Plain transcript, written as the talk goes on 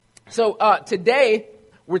So today,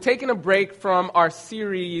 we're taking a break from our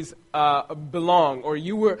series, Belong, or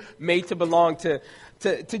You Were Made to Belong, to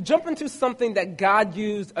jump into something that God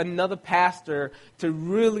used another pastor to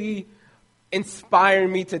really inspire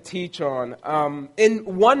me to teach on. In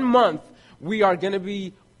 1 month, we are going to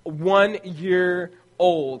be 1 year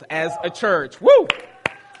old as a church. Woo!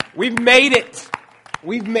 We've made it.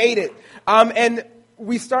 We've made it. And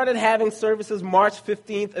we started having services March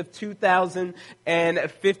 15th of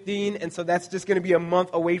 2015, and so that's just going to be a month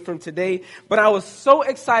away from today. But I was so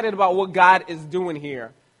excited about what God is doing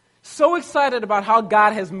here. So excited about how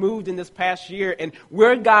God has moved in this past year and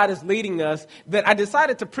where God is leading us that I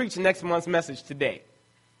decided to preach next month's message today.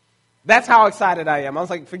 That's how excited I am. I was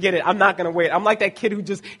like, forget it. I'm not going to wait. I'm like that kid who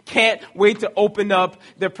just can't wait to open up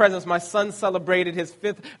their presents. My son celebrated his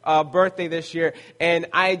 5th birthday this year, and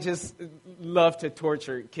I just love to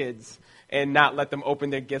torture kids and not let them open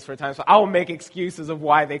their gifts for a time. So I will make excuses of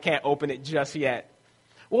why they can't open it just yet.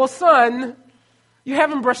 Well, son, you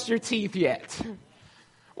haven't brushed your teeth yet.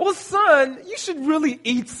 Well, son, you should really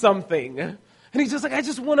eat something. And he's just like, I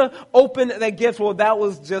just want to open that gift. Well, that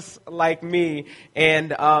was just like me.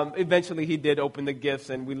 And eventually he did open the gifts,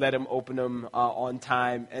 and we let him open them on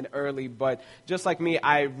time and early. But just like me,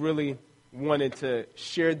 I really wanted to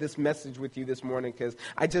share this message with you this morning because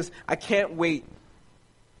I can't wait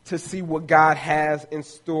to see what God has in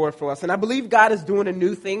store for us. And I believe God is doing a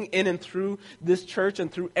new thing in and through this church and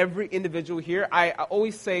through every individual here. I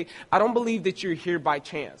always say, I don't believe that you're here by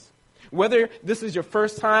chance. Whether this is your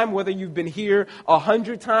first time, whether you've been here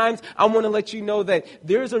 100 times, I want to let you know that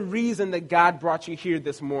there's a reason that God brought you here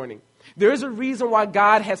this morning. There is a reason why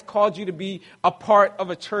God has called you to be a part of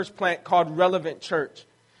a church plant called Relevant Church.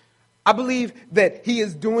 I believe that He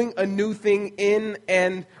is doing a new thing in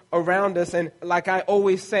and around us. And like I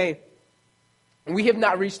always say, we have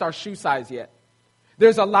not reached our shoe size yet.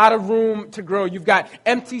 There's a lot of room to grow. You've got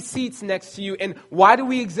empty seats next to you. And why do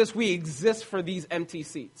we exist? We exist for these empty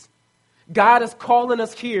seats. God is calling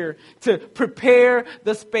us here to prepare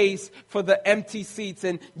the space for the empty seats.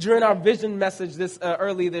 And during our vision message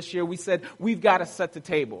early this year, we said we've got to set the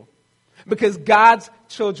table. Because God's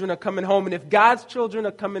children are coming home. And if God's children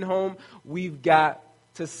are coming home, we've got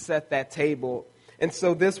to set that table. And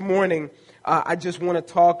so this morning, I just want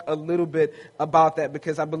to talk a little bit about that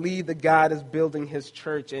because I believe that God is building His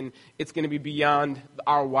church and it's going to be beyond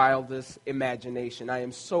our wildest imagination. I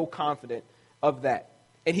am so confident of that.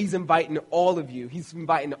 And He's inviting all of you, He's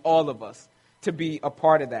inviting all of us to be a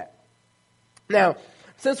part of that. Now,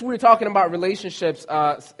 since we're talking about relationships,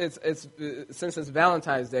 since it's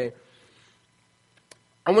Valentine's Day,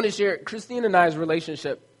 I want to share Christine and I's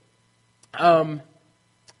relationship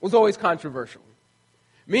was always controversial.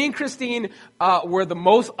 Me and Christine were the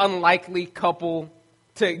most unlikely couple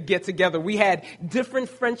to get together. We had different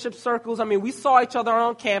friendship circles. I mean, we saw each other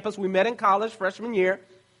on campus. We met in college freshman year.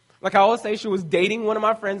 Like I always say, she was dating one of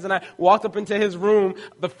my friends, and I walked up into his room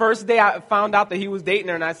the first day I found out that he was dating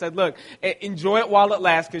her, and I said, look, enjoy it while it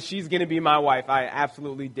lasts because she's going to be my wife. I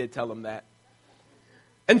absolutely did tell him that.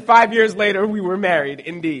 And 5 years later, we were married,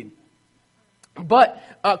 indeed. But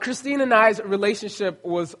Christine and I's relationship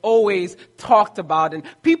was always talked about, and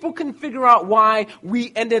people can figure out why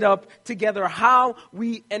we ended up together, how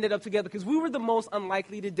we ended up together, because we were the most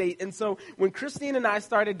unlikely to date. And so when Christine and I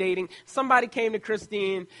started dating, somebody came to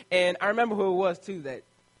Christine, and I remember who it was, too, that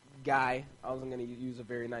guy. I wasn't going to use a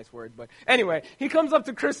very nice word, but anyway, he comes up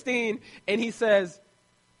to Christine, and he says,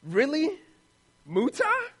 really? Muta?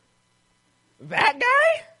 That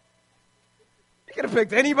guy? You could have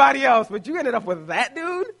picked anybody else, but you ended up with that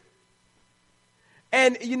dude?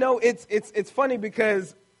 And, you know, it's funny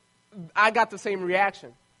because I got the same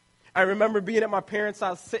reaction. I remember being at my parents'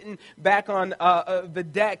 house, sitting back on the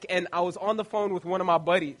deck, and I was on the phone with one of my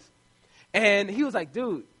buddies. And he was like,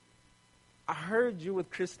 dude, I heard you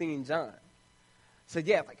with Christine John. I said,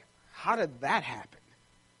 yeah, like, how did that happen?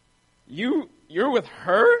 You're with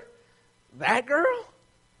her? That girl?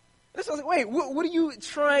 I was like, wait, what are you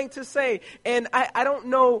trying to say? And I don't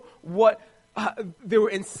know what they were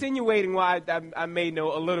insinuating. Well, I may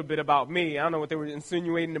know a little bit about me. I don't know what they were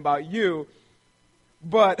insinuating about you.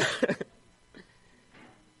 But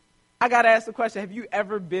I got to ask the question, have you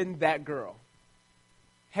ever been that girl?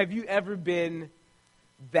 Have you ever been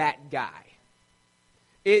that guy?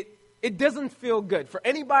 It doesn't feel good. For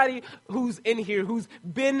anybody who's in here who's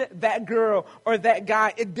been that girl or that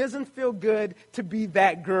guy, it doesn't feel good to be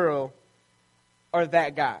that girl or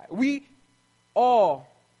that guy. We all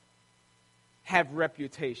have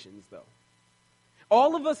reputations, though.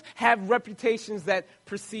 All of us have reputations that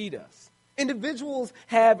precede us. Individuals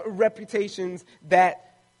have reputations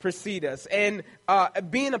that precede us. And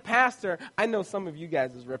being a pastor, I know some of you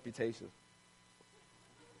guys' reputation.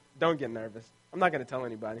 Don't get nervous. I'm not going to tell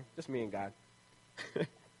anybody, just me and God.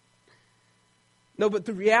 No, but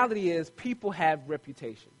the reality is people have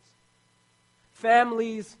reputations.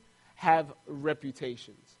 Families have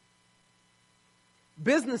reputations.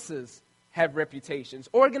 Businesses have reputations.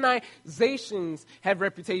 Organizations have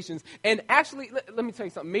reputations. And actually, let me tell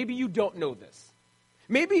you something. Maybe you don't know this.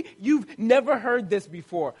 Maybe you've never heard this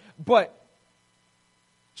before, but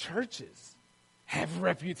churches have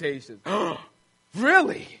reputations.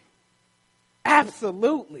 Really?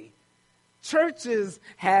 Absolutely. Churches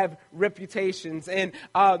have reputations. And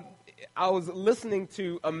I was listening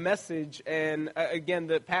to a message, and again,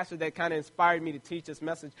 the pastor that kind of inspired me to teach this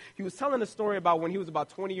message, he was telling a story about when he was about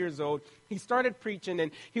 20 years old. He started preaching,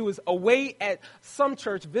 and he was away at some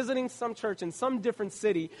church, visiting some church in some different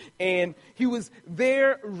city, and he was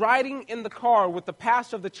there riding in the car with the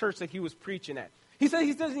pastor of the church that he was preaching at. He said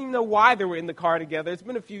he doesn't even know why they were in the car together. It's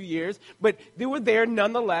been a few years, but they were there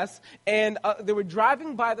nonetheless. And they were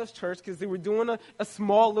driving by this church because they were doing a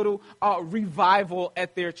small little revival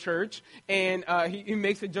at their church. And he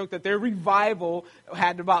makes a joke that their revival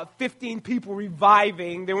had about 15 people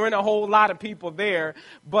reviving. There weren't a whole lot of people there.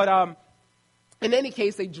 But in any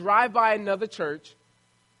case, they drive by another church,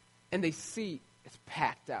 and they see it's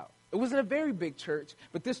packed out. It wasn't a very big church,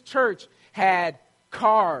 but this church had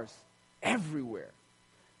cars everywhere.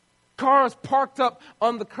 Cars parked up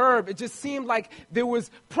on the curb. It just seemed like there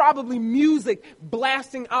was probably music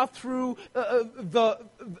blasting out through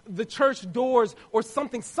the church doors or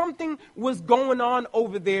something. Something was going on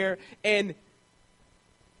over there, and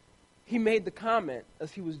he made the comment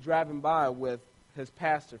as he was driving by with his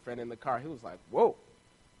pastor friend in the car. He was like, whoa,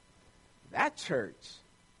 that church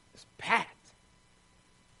is packed.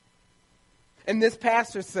 And this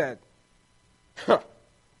pastor said,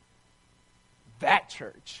 that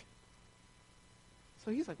church. So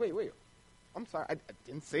he's like, wait, I'm sorry. I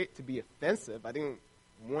didn't say it to be offensive. I didn't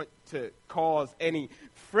want to cause any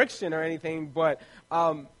friction or anything, but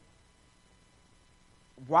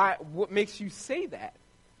what makes you say that?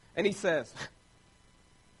 And he says,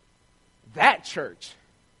 that church,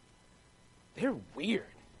 they're weird.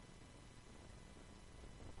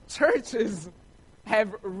 Churches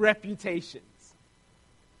have reputations.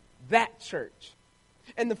 That church.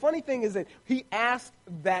 And the funny thing is that he asked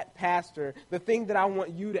that pastor the thing that I want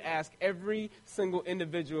you to ask every single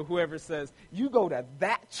individual, whoever says, you go to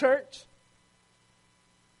that church?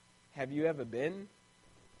 Have you ever been?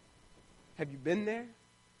 Have you been there?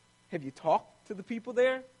 Have you talked to the people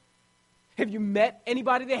there? Have you met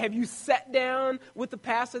anybody there? Have you sat down with the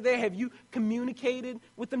pastor there? Have you communicated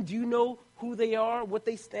with them? Do you know who they are, what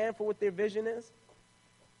they stand for, what their vision is?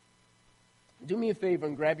 Do me a favor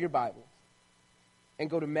and grab your Bible and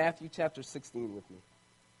go to Matthew chapter 16 with me.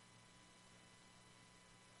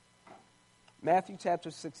 Matthew chapter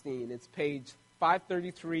 16. It's page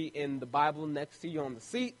 533 in the Bible next to you on the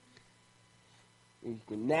seat. And you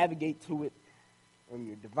can navigate to it on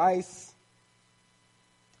your device.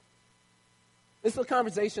 This is a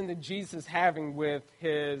conversation that Jesus is having with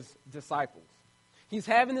his disciples. He's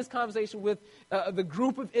having this conversation with the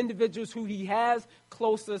group of individuals who he has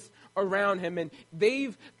closest around him. And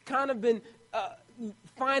they've kind of been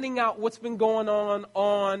finding out what's been going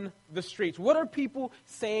on the streets. What are people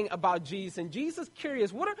saying about Jesus? And Jesus is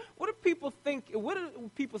curious, what are people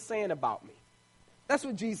saying about me? That's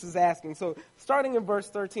what Jesus is asking. So starting in verse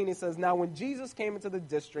 13, it says, now when Jesus came into the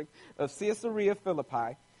district of Caesarea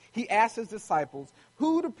Philippi, he asked his disciples,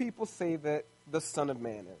 who do people say that the Son of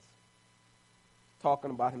Man is?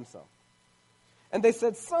 Talking about himself. And they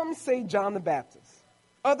said, some say John the Baptist,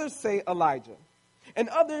 others say Elijah, and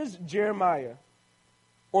others Jeremiah,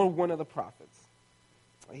 or one of the prophets.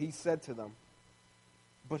 He said to them,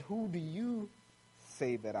 but who do you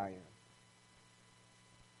say that I am?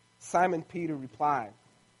 Simon Peter replied,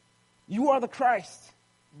 you are the Christ,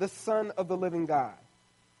 the Son of the living God.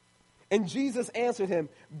 And Jesus answered him,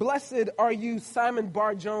 blessed are you, Simon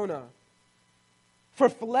Bar-Jonah, for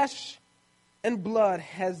flesh and blood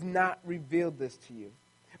has not revealed this to you,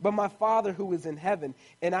 but my Father who is in heaven.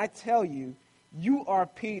 And I tell you, you are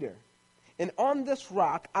Peter, and on this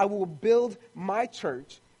rock I will build my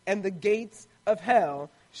church, and the gates of hell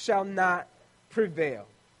shall not prevail.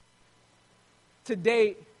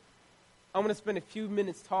 Today, I'm going to spend a few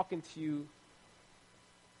minutes talking to you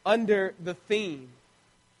under the theme,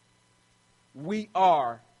 we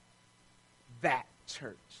are that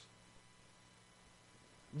church.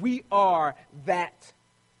 We are that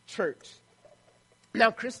church.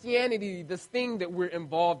 Now, Christianity, this thing that we're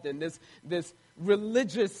involved in, this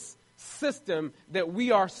religious system that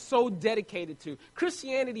we are so dedicated to.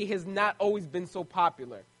 Christianity has not always been so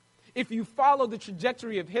popular. If you follow the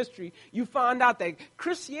trajectory of history, you find out that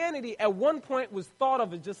Christianity at one point was thought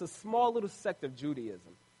of as just a small little sect of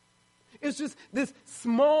Judaism. It's just this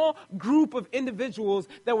small group of individuals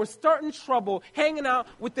that were starting trouble, hanging out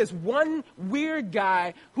with this one weird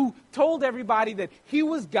guy who told everybody that he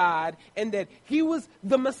was God and that he was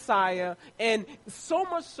the Messiah. And so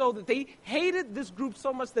much so that they hated this group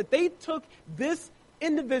so much that they took this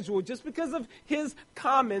individual just because of his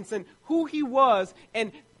comments and who he was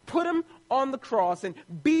and put him on the cross and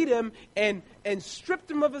beat him and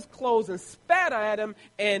stripped him of his clothes and spat at him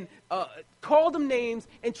and called him names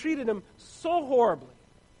and treated him so horribly.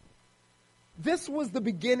 This was the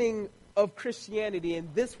beginning of Christianity,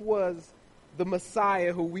 and this was the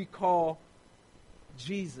Messiah who we call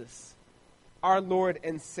Jesus, our Lord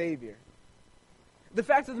and Savior. The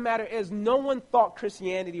fact of the matter is, no one thought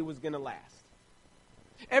Christianity was going to last.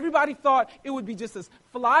 Everybody thought it would be just this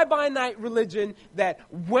fly-by-night religion that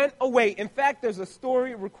went away. In fact, there's a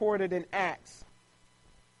story recorded in Acts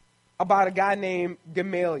about a guy named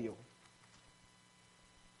Gamaliel.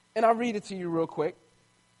 And I'll read it to you real quick.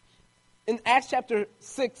 In Acts chapter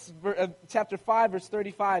 5, verse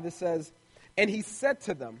 35, it says, "And he said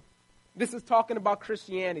to them," this is talking about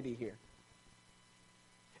Christianity here.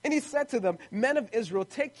 "And he said to them, 'Men of Israel,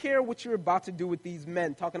 take care what you're about to do with these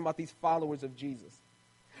men,'" talking about these followers of Jesus.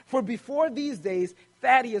 "For before these days,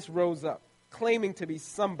 Thaddeus rose up, claiming to be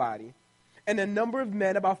somebody, and a number of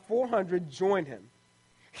men, about 400, joined him.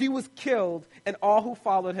 He was killed, and all who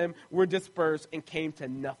followed him were dispersed and came to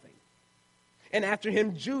nothing. And after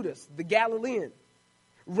him, Judas, the Galilean,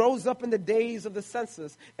 rose up in the days of the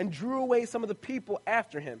census and drew away some of the people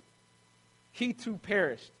after him. He too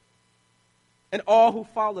perished, and all who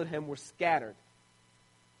followed him were scattered."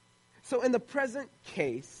 So in the present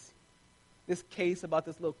case, this case about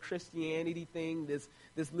this little Christianity thing, this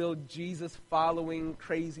little Jesus-following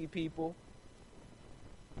crazy people,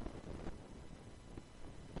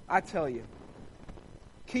 I tell you,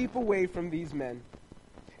 keep away from these men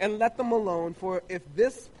and let them alone, for if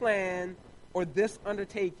this plan or this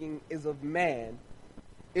undertaking is of man,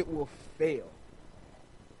 it will fail.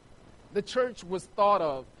 The church was thought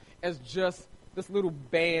of as just this little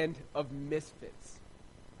band of misfits.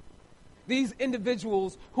 These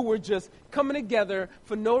individuals who were just coming together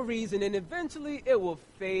for no reason, and eventually it will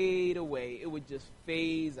fade away. It would just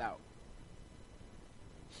phase out.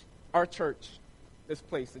 Our church, this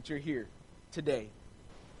place that you're here today,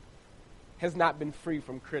 has not been free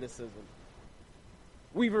from criticism.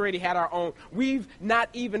 We've already had our own. We've not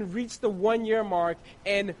even reached the 1-year mark,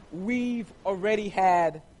 and we've already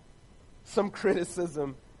had some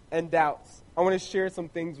criticism and doubts. I want to share some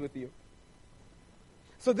things with you.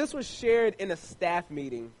 So this was shared in a staff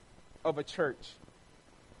meeting of a church.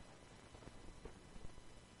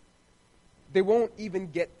 They won't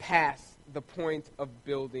even get past the point of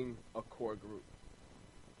building a core group.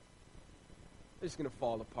 They're just going to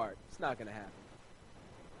fall apart. It's not going to happen.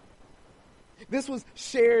 This was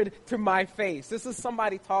shared to my face. This is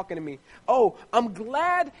somebody talking to me. "Oh, I'm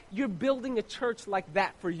glad you're building a church like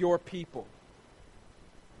that for your people."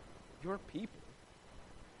 Your people?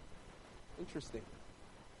 Interesting.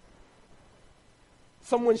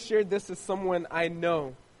 Someone shared this as someone I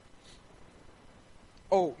know.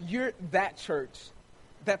 "Oh, you're that church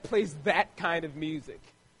that plays that kind of music.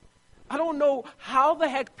 I don't know how the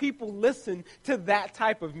heck people listen to that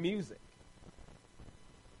type of music."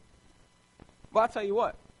 Well, I'll tell you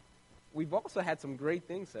what. We've also had some great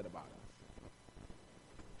things said about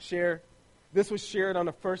us. This was shared on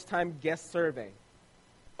a first-time guest survey.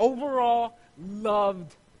 Overall,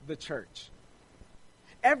 loved the church.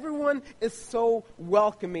 Everyone is so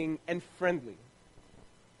welcoming and friendly.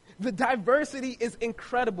 The diversity is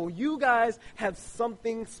incredible. You guys have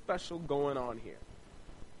something special going on here.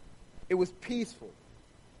 It was peaceful,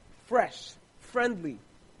 fresh, friendly,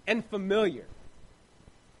 and familiar.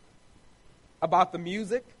 About the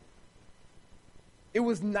music, it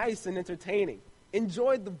was nice and entertaining.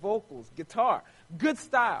 Enjoyed the vocals, guitar, good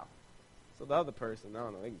style. So the other person, I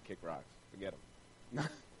don't know, they can kick rocks. Forget them.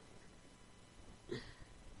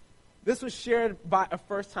 This was shared by a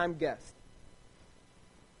first-time guest.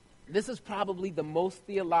 "This is probably the most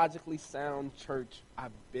theologically sound church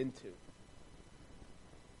I've been to.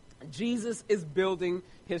 Jesus is building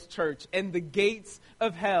his church, and the gates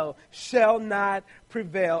of hell shall not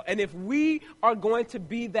prevail. And if we are going to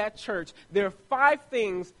be that church, there are 5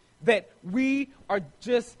 things that we are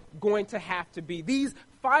just going to have to be. These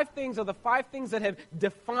 5 things are the 5 things that have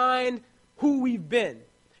defined who we've been.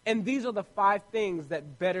 And these are the 5 things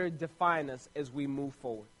that better define us as we move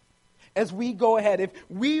forward. as we go ahead, if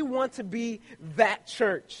we want to be that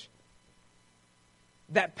church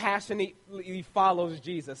that passionately follows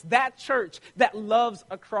Jesus, that church that loves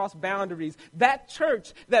across boundaries, that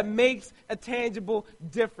church that makes a tangible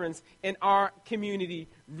difference in our community,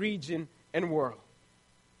 region, and world.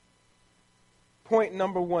 Point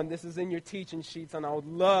number 1, this is in your teaching sheets, and I would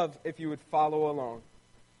love if you would follow along.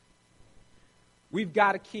 We've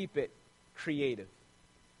got to keep it creative.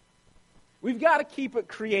 We've got to keep it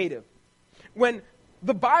creative. When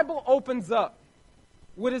the Bible opens up,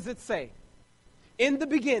 what does it say? In the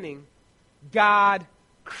beginning, God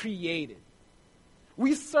created.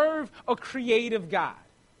 We serve a creative God.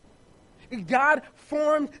 God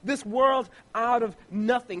formed this world out of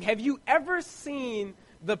nothing. Have you ever seen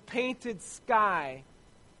the painted sky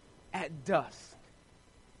at dusk?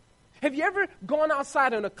 Have you ever gone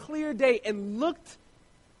outside on a clear day and looked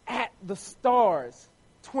at the stars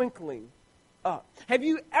twinkling up? Have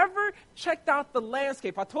you ever checked out the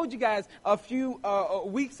landscape? I told you guys a few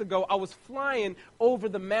weeks ago I was flying over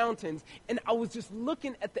the mountains and I was just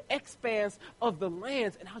looking at the expanse of the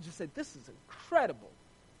lands and I just said, this is incredible.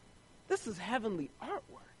 This is heavenly artwork.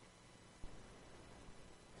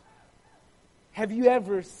 Have you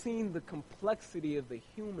ever seen the complexity of the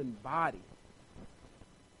human body?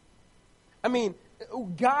 I mean,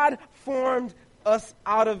 God formed us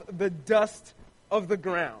out of the dust of the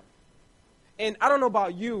ground. And I don't know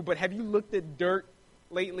about you, but have you looked at dirt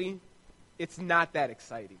lately? It's not that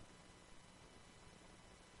exciting.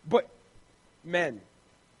 But men,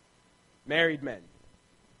 married men,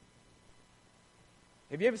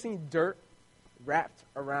 have you ever seen dirt wrapped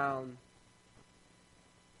around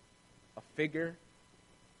a figure,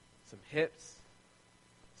 some hips,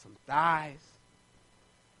 some thighs?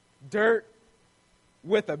 Dirt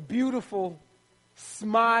with a beautiful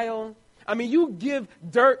smile. I mean, you give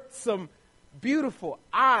dirt some beautiful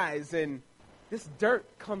eyes and this dirt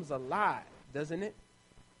comes alive, doesn't it?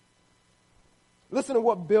 Listen to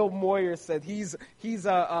what Bill Moyer said. He's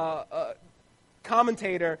a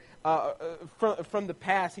commentator from the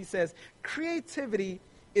past. He says, creativity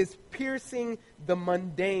is piercing the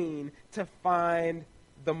mundane to find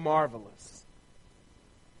the marvelous.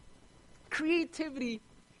 Creativity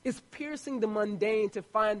is piercing the mundane to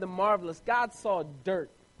find the marvelous. God saw dirt.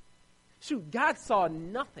 Shoot, God saw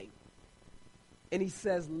nothing. And he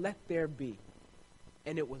says, let there be.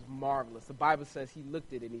 And it was marvelous. The Bible says he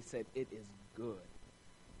looked at it and he said, it is good.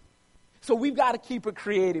 So we've got to keep it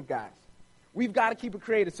creative, guys. We've got to keep it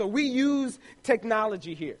creative. So we use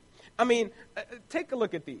technology here. I mean, take a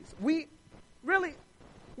look at these. We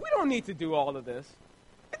don't need to do all of this.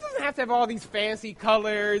 It doesn't have to have all these fancy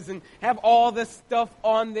colors and have all this stuff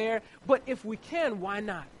on there. But if we can, why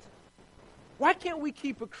not? Why can't we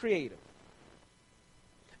keep it creative?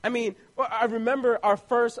 I mean, I remember our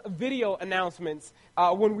first video announcements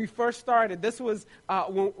when we first started. This was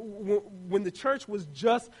when the church was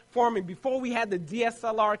just forming, before we had the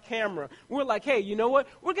DSLR camera. We were like, hey, you know what?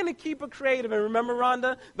 We're going to keep it creative. And remember,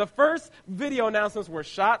 Rhonda, the first video announcements were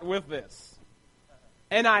shot with this,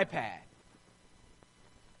 an iPad.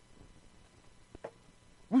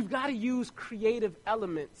 We've got to use creative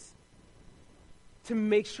elements to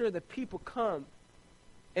make sure that people come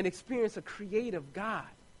and experience a creative God.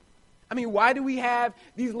 I mean, why do we have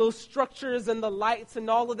these little structures and the lights and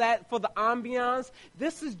all of that for the ambiance?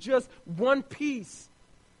 This is just one piece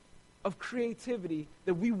of creativity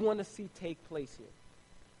that we want to see take place here.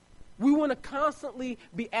 We want to constantly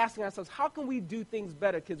be asking ourselves, how can we do things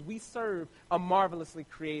better? Because we serve a marvelously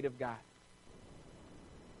creative God.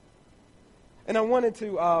 And I wanted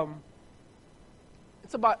to,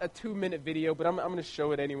 it's about a 2-minute video, but I'm going to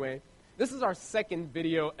show it anyway. This is our second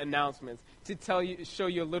video announcements to show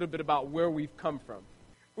you a little bit about where we've come from.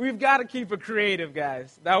 We've got to keep it creative,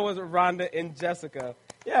 guys. That was Rhonda and Jessica.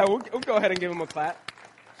 Yeah, we'll go ahead and give them a clap.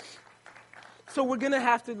 So we're going to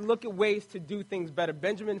have to look at ways to do things better.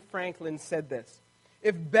 Benjamin Franklin said this: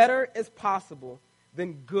 if better is possible,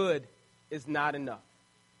 then good is not enough.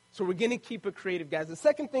 So we're going to keep it creative, guys. The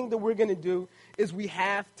second thing that we're going to do is we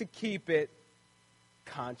have to keep it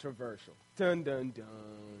controversial. Dun, dun, dun.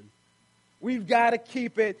 We've got to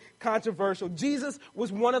keep it controversial. Jesus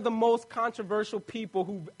was one of the most controversial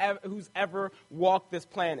people who's ever walked this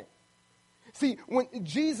planet. See, when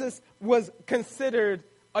Jesus was considered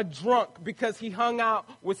a drunk because he hung out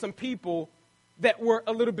with some people that were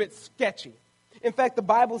a little bit sketchy. In fact, the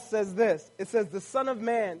Bible says this. It says, the Son of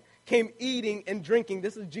Man came eating and drinking.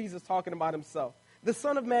 This is Jesus talking about himself. The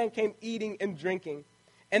Son of Man came eating and drinking.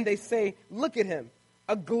 And they say, look at him,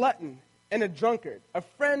 a glutton and a drunkard, a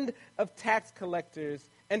friend of tax collectors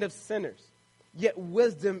and of sinners. Yet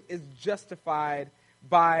wisdom is justified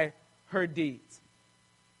by her deeds.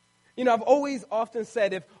 You know, I've always often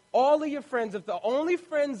said, if all of your friends, if the only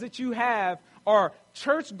friends that you have are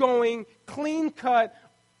church-going, clean-cut,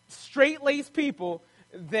 straight-laced people,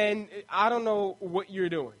 then I don't know what you're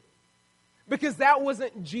doing. Because that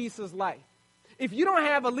wasn't Jesus' life. If you don't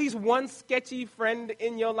have at least one sketchy friend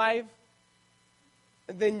in your life,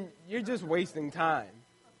 then you're just wasting time.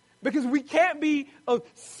 Because we can't be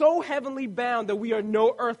so heavenly bound that we are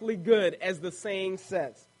no earthly good, as the saying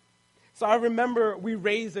says. So I remember we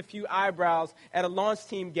raised a few eyebrows at a launch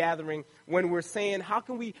team gathering when we're saying, how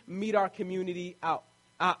can we meet our community out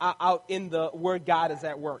in the where God is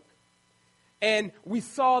at work? And we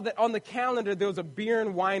saw that on the calendar there was a beer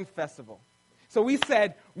and wine festival. So we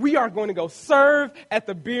said, we are going to go serve at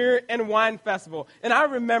the beer and wine festival. And I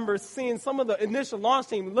remember seeing some of the initial launch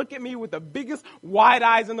team look at me with the biggest wide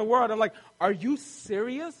eyes in the world. I'm like, are you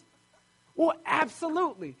serious? Well,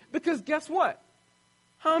 absolutely. Because guess what?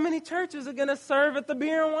 How many churches are going to serve at the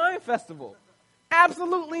beer and wine festival?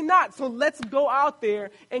 Absolutely not. So let's go out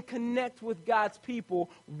there and connect with God's people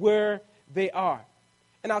where they are.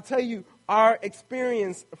 And I'll tell you our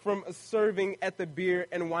experience from serving at the beer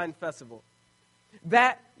and wine festival.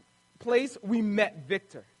 That place, we met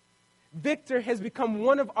Victor. Victor has become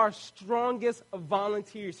one of our strongest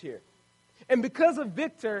volunteers here. And because of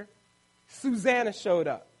Victor, Susanna showed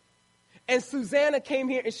up. And Susanna came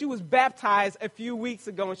here and she was baptized a few weeks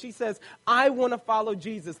ago. And she says, I want to follow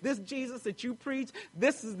Jesus. This Jesus that you preach,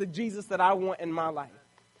 this is the Jesus that I want in my life.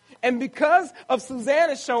 And because of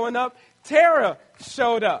Susanna showing up, Tara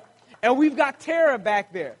showed up. And we've got Tara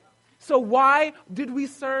back there. So why did we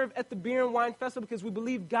serve at the Beer and Wine Festival? Because we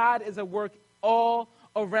believe God is at work all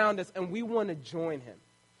around us and we want to join him.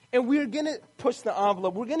 And we're going to push the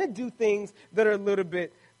envelope. We're going to do things that are a little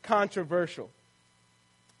bit controversial.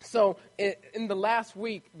 So in the last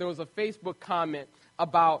week, there was a Facebook comment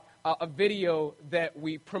about a video that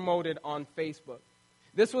we promoted on Facebook.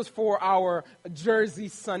 This was for our Jersey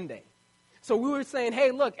Sunday. So we were saying, hey,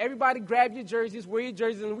 look, everybody grab your jerseys, wear your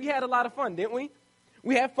jerseys, and we had a lot of fun, didn't we?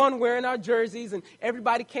 We had fun wearing our jerseys, and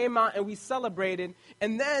everybody came out and we celebrated.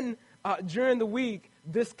 And then during the week,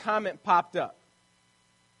 this comment popped up.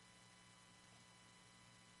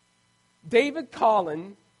 David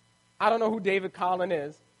Collin, I don't know who David Collin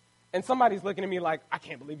is, and somebody's looking at me like, I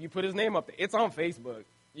can't believe you put his name up there. It's on Facebook.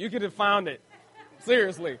 You could have found it.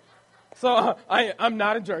 Seriously. So I'm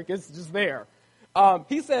not a jerk. It's just there.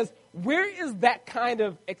 He says, where is that kind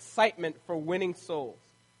of excitement for winning souls?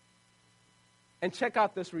 And check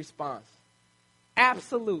out this response.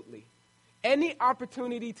 Absolutely. Any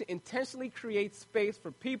opportunity to intentionally create space for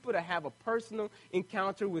people to have a personal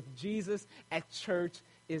encounter with Jesus at church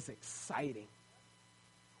is exciting.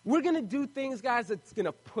 We're going to do things, guys, that's going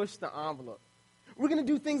to push the envelope. We're going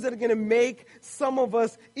to do things that are going to make some of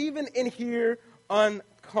us, even in here,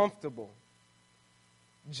 uncomfortable.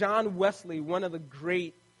 John Wesley, one of the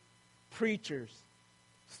great preachers,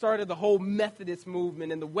 started the whole Methodist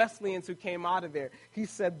movement, and the Wesleyans who came out of there, he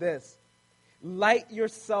said this, light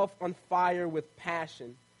yourself on fire with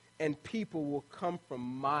passion, and people will come from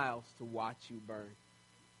miles to watch you burn.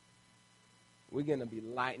 We're going to be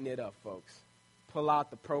lighting it up, folks. Pull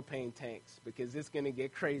out the propane tanks, because it's going to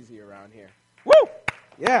get crazy around here. Woo!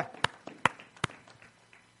 Yeah.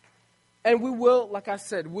 And we will, like I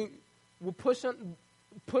said, we'll push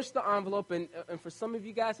the envelope, and for some of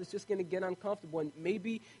you guys, it's just going to get uncomfortable. And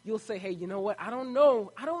maybe you'll say, hey, you know what? I don't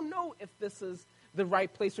know if this is the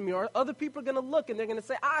right place for me. Or other people are going to look, and they're going to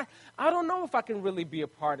say, I don't know if I can really be a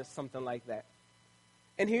part of something like that.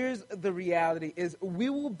 And here's the reality is we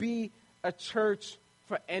will be a church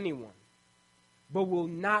for anyone, but will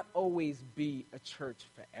not always be a church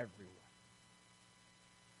for everyone.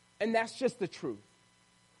 And that's just the truth.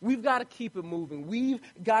 We've got to keep it moving. We've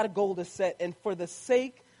got a goal to set. And for the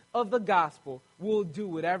sake of the gospel, we'll do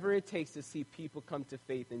whatever it takes to see people come to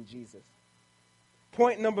faith in Jesus.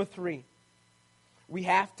 Point number 3. We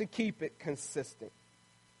have to keep it consistent.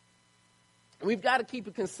 We've got to keep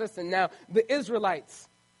it consistent. Now, the Israelites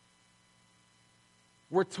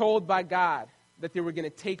were told by God that they were going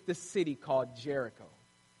to take the city called Jericho.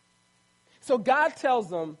 So God tells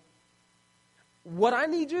them, what I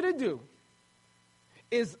need you to do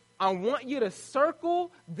is I want you to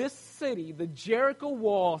circle this city, the Jericho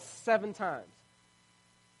wall, 7 times.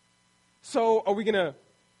 So are we going to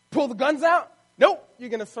pull the guns out? Nope, you're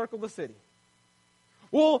going to circle the city.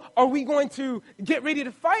 Well, are we going to get ready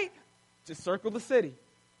to fight? Just circle the city.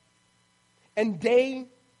 And day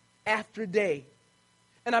after day.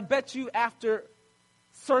 And I bet you after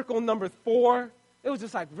circle number 4, it was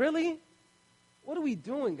just like, really? What are we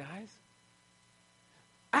doing, guys?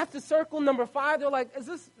 After circle number 5, they're like, is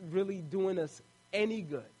this really doing us any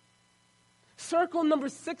good? Circle number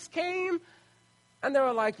 6 came, and they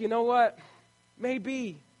were like, you know what?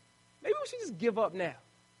 Maybe we should just give up now.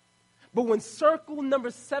 But when circle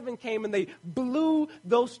number 7 came and they blew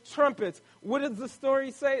those trumpets, what does the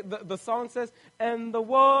story say? The song says, and the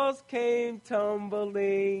walls came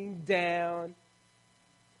tumbling down.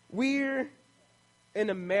 We're in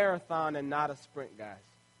a marathon and not a sprint, guys.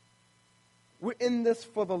 We're in this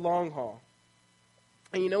for the long haul.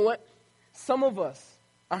 And you know what? Some of us,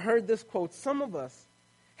 I heard this quote, some of us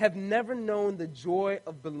have never known the joy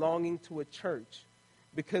of belonging to a church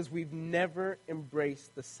because we've never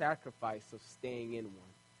embraced the sacrifice of staying in one.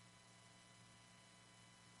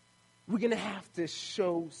 We're going to have to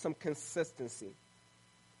show some consistency.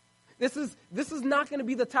 This is not going to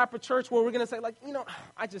be the type of church where we're going to say, like,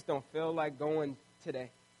 I just don't feel like going today.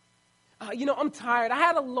 I'm tired. I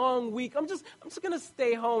had a long week. I'm just going to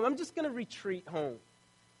stay home. I'm just going to retreat home.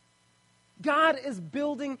 God is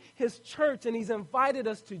building his church, and he's invited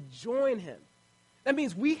us to join him. That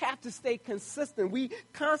means we have to stay consistent. We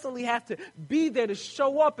constantly have to be there to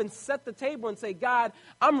show up and set the table and say, God,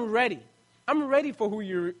 I'm ready. I'm ready for who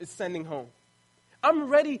you're sending home. I'm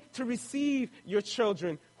ready to receive your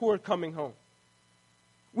children who are coming home.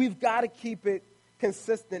 We've got to keep it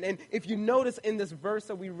consistent. And if you notice in this verse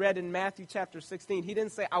that we read in Matthew chapter 16, he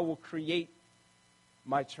didn't say, I will create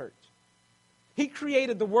my church. He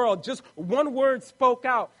created the world. Just one word spoke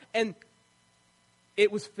out, and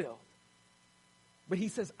it was filled. But he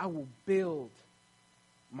says, I will build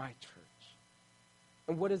my church.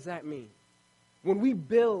 And what does that mean? When we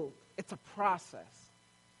build, it's a process.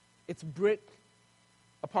 It's brick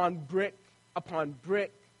upon brick upon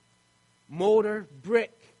brick, mortar,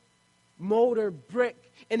 brick,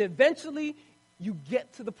 and eventually you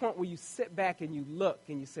get to the point where you sit back and you look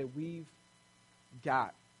and you say, we've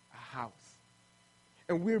got a house.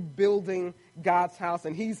 And we're building God's house,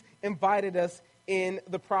 and he's invited us in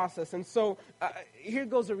the process. And so here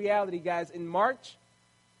goes the reality, guys. In March,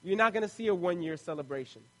 you're not going to see a one-year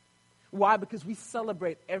celebration. Why? Because we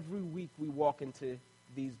celebrate every week we walk into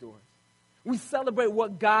these doors. We celebrate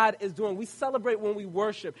what God is doing. We celebrate when we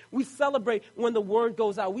worship. We celebrate when the word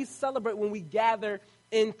goes out. We celebrate when we gather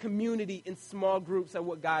in community, in small groups at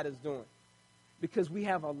what God is doing. Because we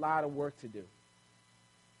have a lot of work to do.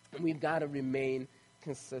 And we've got to remain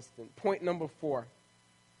consistent. Point number 4.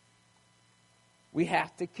 We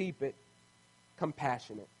have to keep it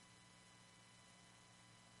compassionate.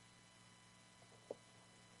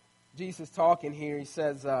 Jesus talking here, he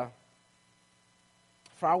says, for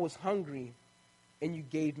I was hungry and you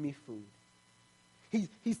gave me food.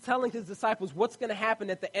 He's telling his disciples what's going to happen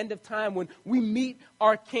at the end of time when we meet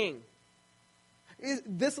our King.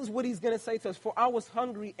 This is what he's going to say to us. For I was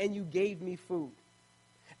hungry and you gave me food.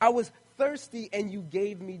 I was thirsty and you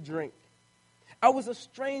gave me drink. I was a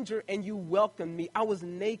stranger and you welcomed me. I was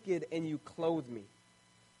naked and you clothed me.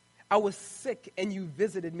 I was sick and you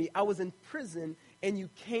visited me. I was in prison and you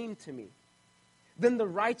came to me. Then the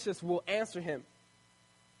righteous will answer him,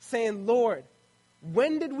 saying, Lord,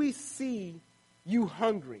 when did we see you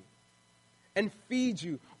hungry and feed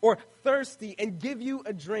you, or thirsty and give you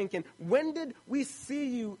a drink? And when did we see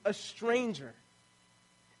you a stranger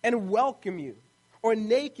and welcome you, or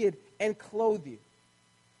naked and clothe you?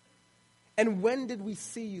 And when did we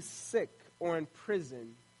see you sick or in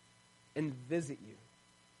prison and visit you?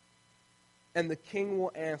 And the king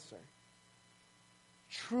will answer,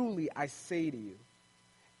 truly I say to you,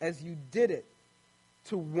 as you did it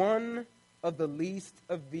to one of the least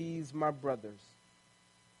of these my brothers,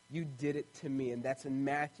 you did it to me. And that's in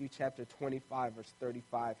Matthew chapter 25, verse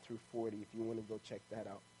 35 through 40, if you want to go check that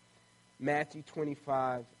out. Matthew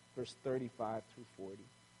 25, verse 35 through 40.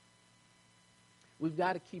 We've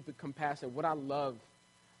got to keep it compassionate. What I love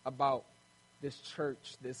about this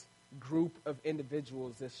church, this group of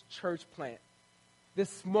individuals, this church plant, this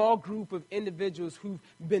small group of individuals who've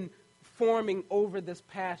been forming over this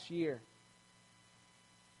past year,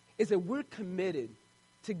 is that we're committed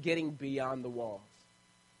to getting beyond the walls.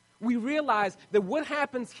 We realize that what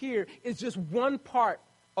happens here is just one part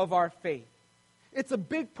of our faith. It's a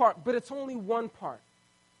big part, but it's only one part.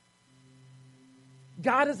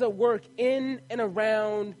 God is at work in and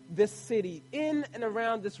around this city, in and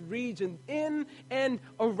around this region, in and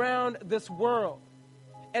around this world.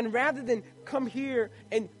 And rather than come here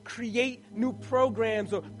and create new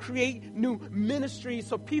programs or create new ministries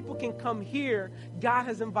so people can come here, God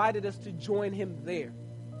has invited us to join him there.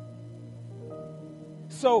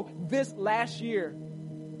 So this last year,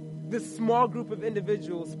 this small group of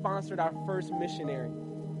individuals sponsored our first missionary.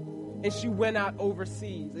 And she went out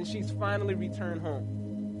overseas, and she's finally returned home.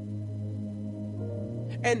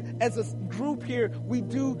 And as a group here, we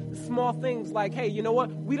do small things like, hey, you know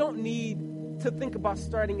what? We don't need to think about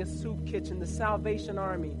starting a soup kitchen. The Salvation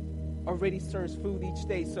Army already serves food each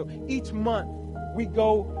day. So each month, we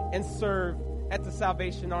go and serve at the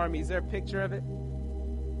Salvation Army. Is there a picture of it?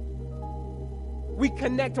 We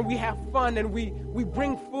connect and we have fun and we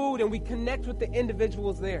bring food and we connect with the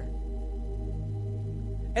individuals there.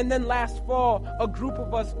 And then last fall, a group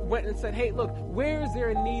of us went and said, hey, look, where is there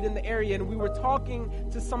a need in the area? And we were talking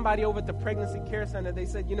to somebody over at the Pregnancy Care Center. They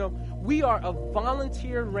said, you know, we are a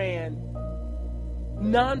volunteer-ran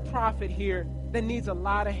nonprofit here that needs a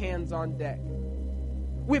lot of hands on deck.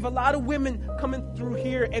 We have a lot of women coming through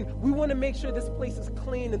here, and we want to make sure this place is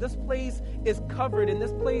clean and this place is covered and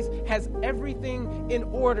this place has everything in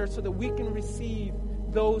order so that we can receive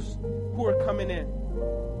those who are coming in.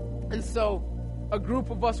 And so a group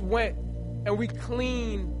of us went and we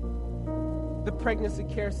cleaned the Pregnancy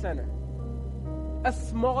Care Center. A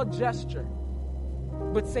small gesture,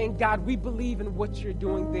 but saying, God, we believe in what you're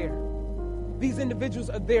doing there. These individuals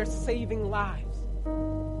are there saving lives.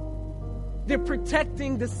 They're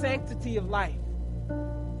protecting the sanctity of life.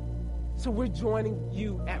 So we're joining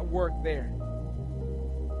you at work there.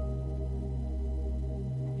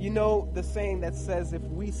 You know the saying that says, if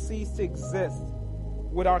we cease to exist,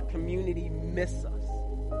 would our community miss us?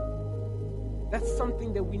 That's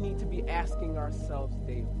something that we need to be asking ourselves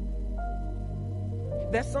daily.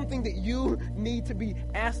 That's something that you need to be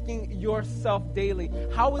asking yourself daily.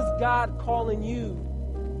 How is God calling you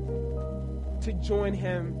to join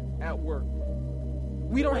him at work?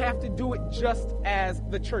 We don't have to do it just as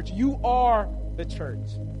the church. You are the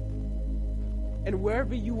church. And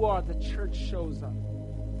wherever you are, the church shows up.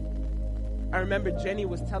 I remember Jenny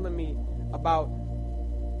was telling me about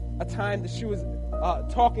a time that she was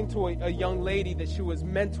talking to a young lady that she was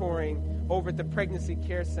mentoring over at the Pregnancy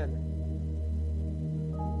Care Center.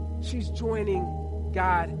 She's joining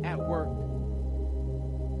God at work.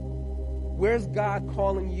 Where's God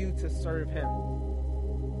calling you to serve him?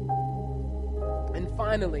 And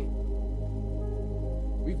finally,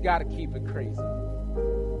 we've got to keep it crazy.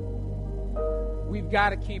 We've got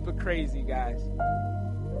to keep it crazy, guys.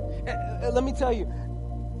 Let me tell you,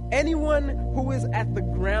 anyone who is at the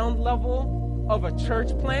ground level of a church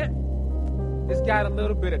plant has got a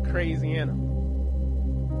little bit of crazy in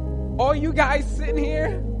them. All you guys sitting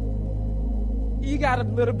here, you got a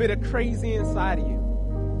little bit of crazy inside of you.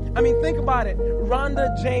 I mean, think about it.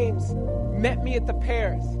 Rhonda James met me at the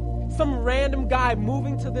Paris. Some random guy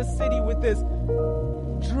moving to this city with this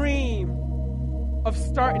dream of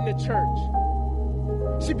starting a church.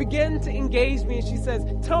 She began to engage me and she says,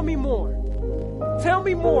 tell me more. Tell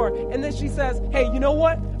me more. And then she says, hey, you know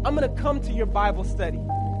what? I'm going to come to your Bible study.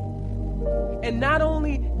 And not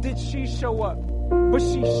only did she show up, but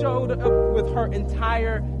she showed up with her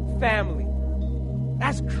entire family.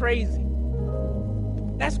 That's crazy.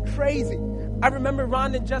 That's crazy. I remember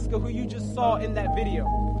Ron and Jessica, who you just saw in that video.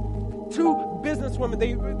 Two businesswomen.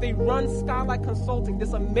 They run Skylight Consulting,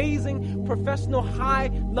 this amazing professional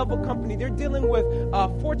high-level company. They're dealing with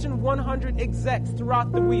Fortune 100 execs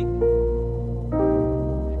throughout the week.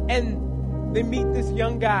 And they meet this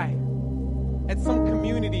young guy at some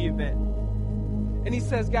community event. And he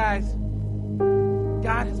says, guys,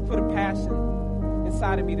 God has put a passion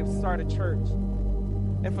inside of me to start a church.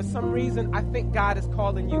 And for some reason, I think God is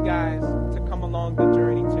calling you guys to come along the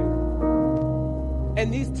journey too.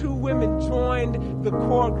 And these two women joined the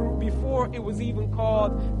core group before it was even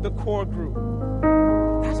called the core group.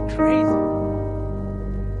 That's crazy.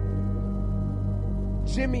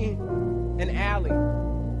 Jimmy and Allie.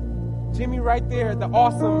 Jimmy right there, the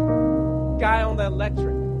awesome guy on the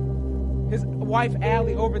electric. His wife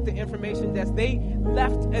Allie over at the information desk. They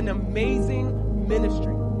left an amazing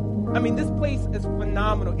ministry. I mean, this place is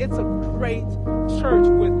phenomenal. It's a great church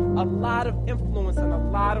with a lot of influence and a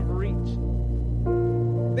lot of reach.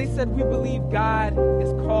 They said, we believe God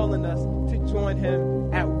is calling us to join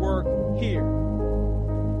him at work here.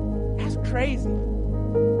 That's crazy.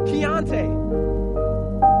 Keontae,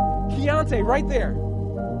 right there,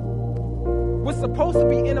 was supposed to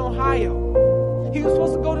be in Ohio. He was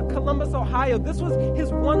supposed to go to Columbus, Ohio. This was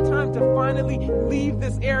his one time to finally leave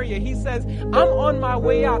this area. He says, I'm on my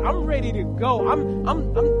way out. I'm ready to go.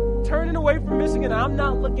 I'm turning away from Michigan, and I'm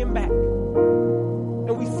not looking back.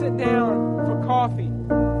 And we sit down for coffee.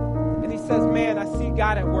 And he says, man, I see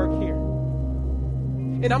God at work here.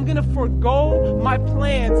 And I'm going to forego my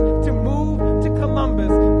plans to move to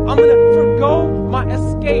Columbus. I'm going to forego my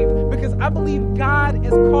escape because I believe God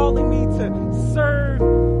is calling me to serve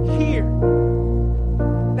here.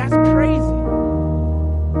 That's crazy.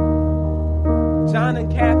 John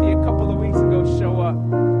and Kathy a couple of weeks ago show up.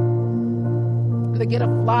 get a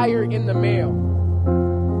flyer in the mail.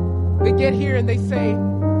 They get here and they say,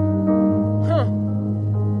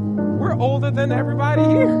 we're older than everybody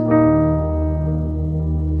here.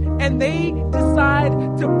 And they decide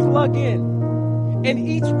to plug in. And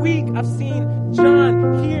each week I've seen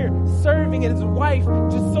John here serving and his wife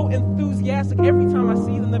just so enthusiastic. Every time I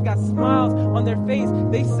see them, they've got smiles on their face.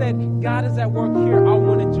 They said, God is at work here. I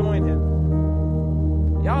want to join him.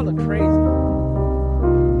 Y'all are crazy.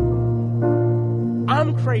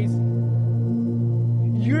 I'm crazy.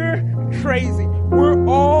 You're crazy. We're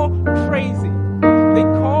all crazy. They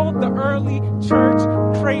called the early church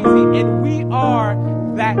crazy, and we are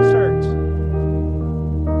that church.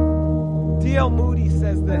 D.L. Moody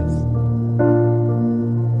says this.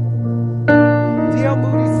 D.L.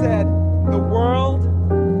 Moody said, the world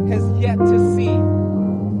has yet to see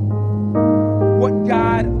what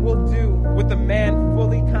God will do with a man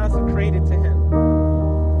fully consecrated to him.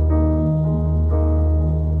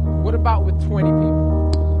 What about with 20 people?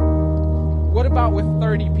 What about with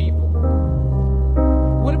 30 people?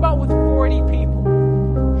 What about with 40 people?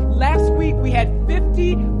 Last week we had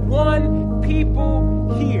 51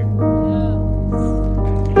 people here.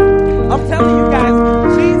 I'm telling you guys,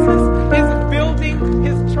 Jesus is building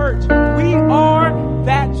his church. We are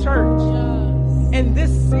that church. And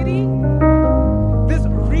this city, this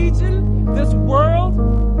region, this world,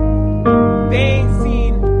 they ain't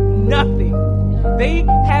seen nothing. They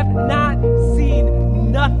have not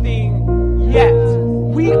seen nothing yet.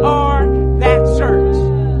 We are that church.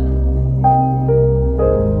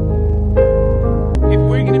 If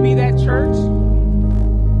we're going to be that church,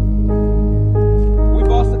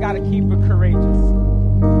 we've also got to keep it courageous.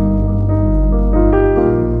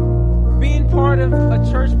 Being part of a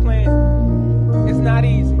church plant is not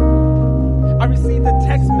easy. I received a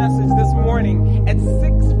text message this morning at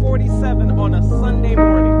 6:47 on a Sunday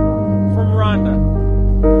morning from Rhonda.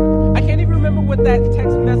 I can't even remember what that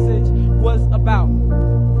text message was about.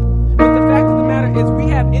 But the fact of the matter is we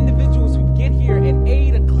have individuals who get here at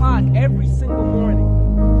 8 o'clock every single morning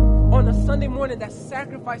on a Sunday morning that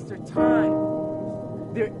sacrifice their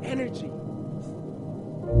time, their energy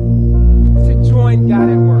to join God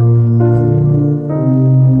at work.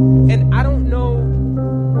 And I don't know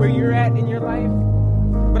where you're at in your life,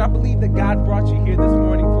 but I believe that God brought you here this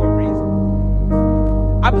morning for a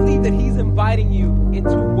reason. I believe that he's inviting you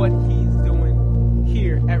into what he's doing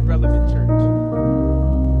here at Relevant Church.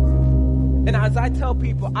 And as I tell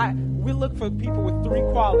people, we look for people with 3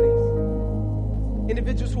 qualities.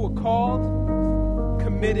 Individuals who are called,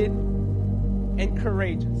 committed, and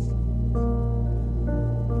courageous.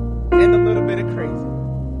 And a little bit of crazy.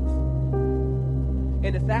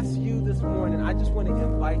 And if that's you this morning, I just want to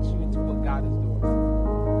invite you into what God is doing.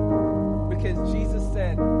 Because Jesus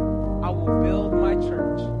said, I will build my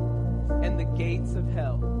church, and the gates of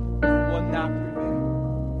hell will not prevail.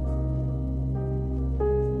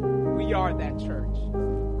 We are that church.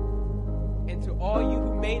 And to all you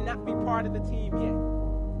who may not be part of the team yet,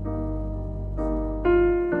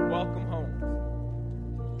 welcome home.